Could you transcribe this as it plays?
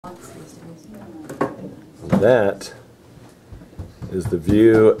That is the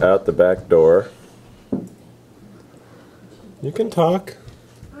view out the back door. You can talk.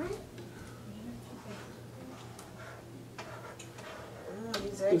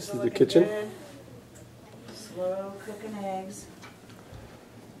 This is the kitchen. Good. Slow cooking eggs.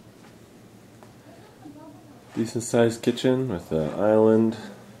 Decent sized kitchen with an island.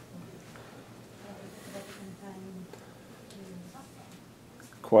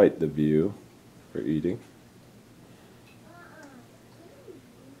 Quite the view for eating.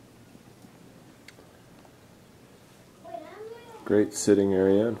 Great sitting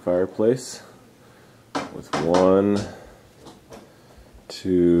area and fireplace with 1,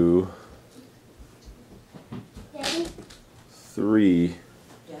 2, 3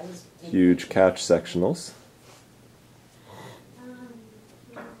 huge couch sectionals.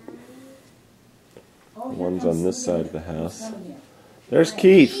 One's on this side of the house. There's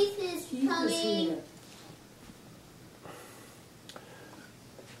Keith. Keith is coming.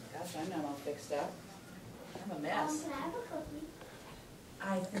 Gosh, I'm not all fixed up. I'm a mess. Can I have a cookie?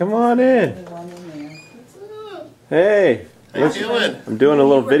 I think Come on there's in. only one in there. Hey. How you doing? I'm doing a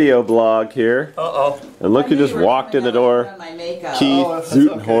little video blog here. Uh-oh. And look who just walked in the door. Keith that's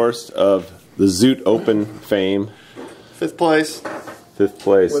Zeutenhorst of the Zoot Open fame. 5th place. 5th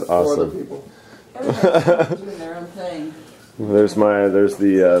place. With 4 other Awesome. people. Everybody's doing their own thing. There's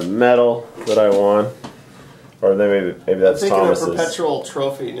the medal that I won. Or maybe I'm that's thinking Thomas's. a perpetual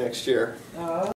trophy next year. Oh,